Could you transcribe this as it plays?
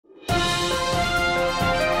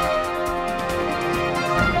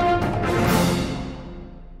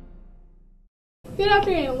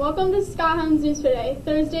afternoon. Welcome to Scott Home's News for Today,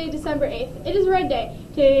 Thursday, December 8th. It is Red Day.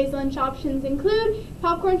 Today's lunch options include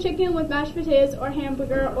popcorn chicken with mashed potatoes or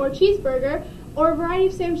hamburger or cheeseburger or a variety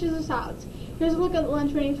of sandwiches or salads. Here's a look at the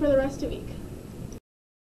lunch menu for the rest of the week.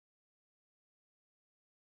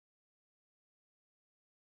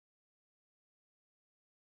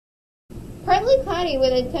 Partly cloudy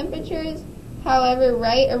with the temperatures, however,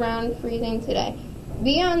 right around freezing today.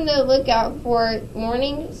 Be on the lookout for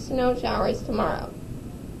morning snow showers tomorrow.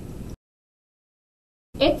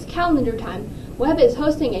 It's calendar time. Webb is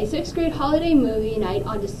hosting a 6th grade holiday movie night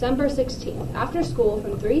on December 16th after school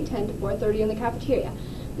from 3:10 to 4:30 in the cafeteria.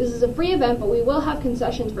 This is a free event, but we will have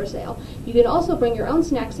concessions for sale. You can also bring your own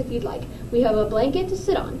snacks if you'd like. We have a blanket to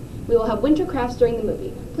sit on. We will have winter crafts during the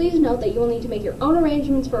movie. Please note that you will need to make your own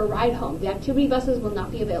arrangements for a ride home. The activity buses will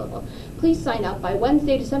not be available. Please sign up by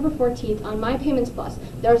Wednesday, December 14th on My Payments Plus.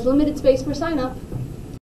 There is limited space for sign up.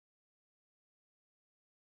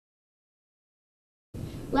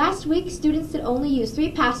 Last week, students that only used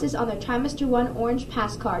 3 passes on their Trimester 1 Orange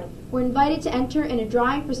Pass card were invited to enter in a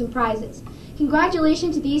drawing for some prizes.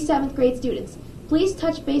 Congratulations to these 7th grade students. Please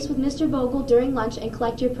touch base with Mr. Vogel during lunch and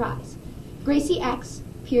collect your prize. Gracie X,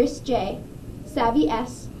 Pierce J, Savvy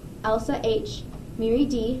S, Elsa H, Miri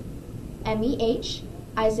D, Emmy H,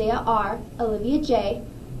 Isaiah R, Olivia J,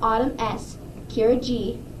 Autumn S, Kira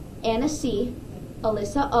G, Anna C,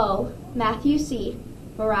 Alyssa O, Matthew C,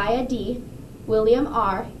 Mariah D, William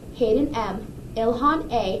R, Hayden M,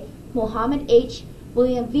 Ilhan A, Mohammed H,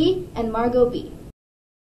 William V, and Margot B.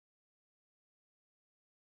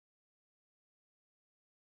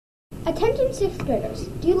 Attention 6th graders,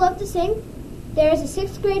 do you love to sing? There is a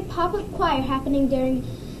 6th grade pop-up choir happening during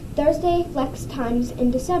Thursday Flex Times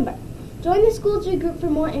in December. Join the Schoology group for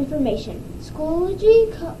more information.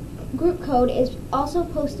 Schoology group code is also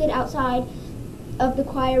posted outside of the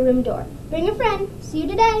choir room door. Bring a friend. See you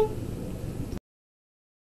today.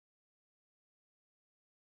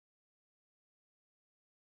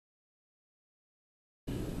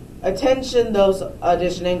 Attention those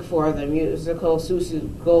auditioning for the musical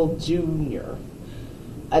Seussical Junior.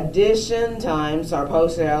 Audition times are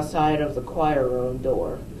posted outside of the choir room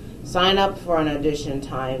door. Sign up for an audition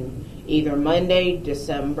time either Monday,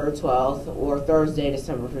 December 12th or Thursday,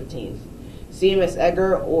 December 15th. See Miss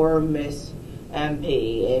Egger or Miss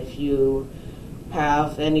MP if you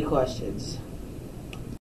have any questions.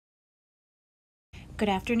 Good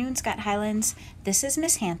afternoon, Scott Highlands. This is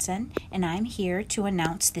Miss Hanson, and I'm here to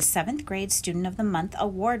announce the 7th grade Student of the Month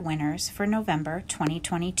award winners for November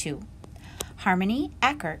 2022. Harmony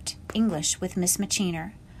Ackert, English with Miss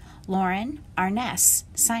Machiner. Lauren Arness,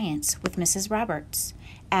 Science with Mrs. Roberts.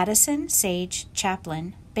 Addison Sage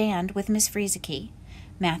Chaplin, Band with Miss Frieseke.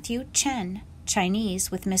 Matthew Chen, Chinese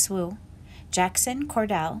with Miss Wu. Jackson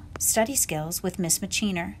Cordell, Study Skills with Miss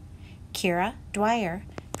Machiner. Kira Dwyer,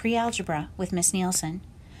 Pre-Algebra with Miss Nielsen.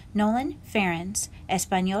 Nolan Ferens,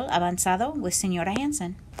 Español Avanzado with Señora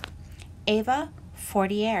Hansen. Ava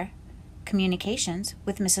Fortier, Communications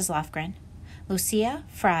with Mrs. Lofgren. Lucia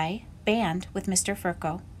Fry, Band with Mr.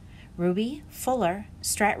 Furco. Ruby Fuller,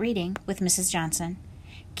 Strat Reading with Mrs. Johnson.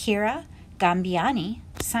 Kira Gambiani,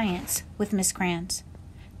 Science with Miss Kranz.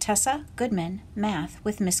 Tessa Goodman, Math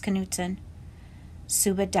with Miss Knutson.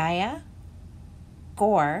 Subadiah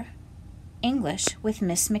Gore, English with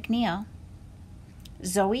Miss McNeil.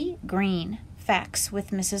 Zoe Green, Facts with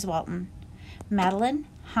Mrs. Walton. Madeline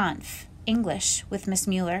Hanf, English with Miss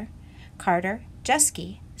Mueller. Carter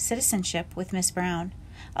Jeske, Citizenship with Miss Brown.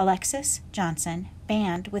 Alexis Johnson,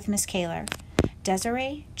 Band with Miss Kaler.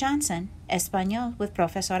 Desiree Johnson, Español with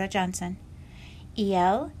Profesora Johnson.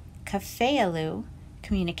 El Cafealu,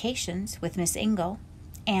 Communications with Miss Ingle.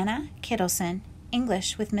 Anna Kittleson,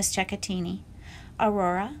 English with Miss Ceccatini.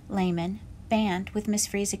 Aurora Lehman, Band with Miss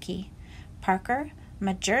Frieseke. Parker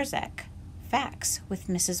Majerzek, Facts with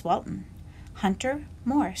Mrs. Walton. Hunter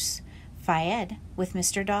Morse, Fayed with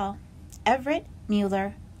Mr. Dahl. Everett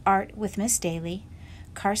Mueller, Art with Miss Daly.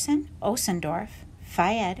 Carson Osendorf,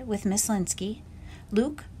 Fayed with Miss Linsky.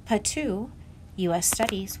 Luke Patu, U.S.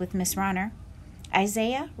 Studies with Miss Ronner.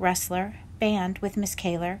 Isaiah Ressler, Band with Miss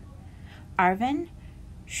Kaler. Arvin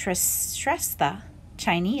Shrestha,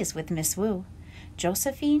 Chinese with Miss Wu.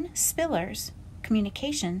 Josephine Spillers,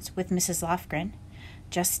 Communications with Mrs. Lofgren.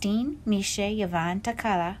 Justine Mishe Yavan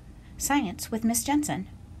Takala, Science with Miss Jensen.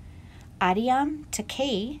 Adiam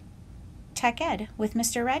Takei, Tech Ed with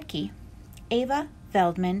Mr. Radke. Ava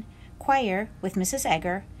Veldman, Choir with Mrs.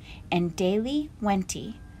 Egger. And Daly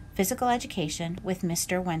Wente, Physical Education with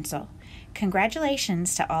Mr. Wenzel.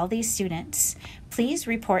 Congratulations to all these students. Please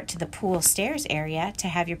report to the pool stairs area to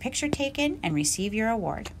have your picture taken and receive your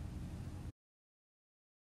award.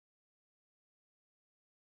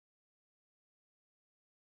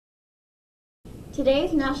 Today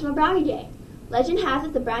is National Brownie Day. Legend has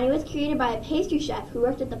it the brownie was created by a pastry chef who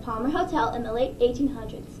worked at the Palmer Hotel in the late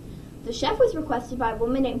 1800s. The chef was requested by a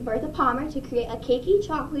woman named Bertha Palmer to create a cakey,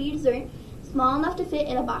 chocolatey dessert small enough to fit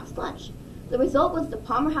in a boxed lunch. The result was the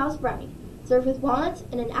Palmer House brownie, served with walnuts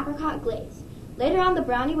and an apricot glaze. Later on, the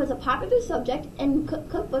brownie was a popular subject in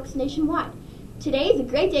cookbooks nationwide. Today is a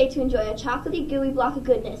great day to enjoy a chocolatey, gooey block of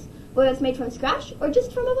goodness, whether it's made from scratch or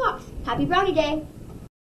just from a box. Happy Brownie Day!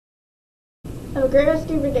 Have a great rest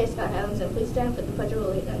of your day, Sky Highlands, and please stand for the Pledge of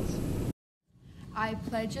Allegiance. I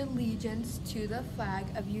pledge allegiance to the flag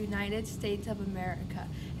of the United States of America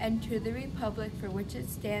and to the republic for which it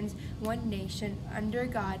stands, one nation, under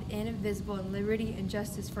God, indivisible, and liberty and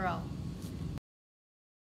justice for all.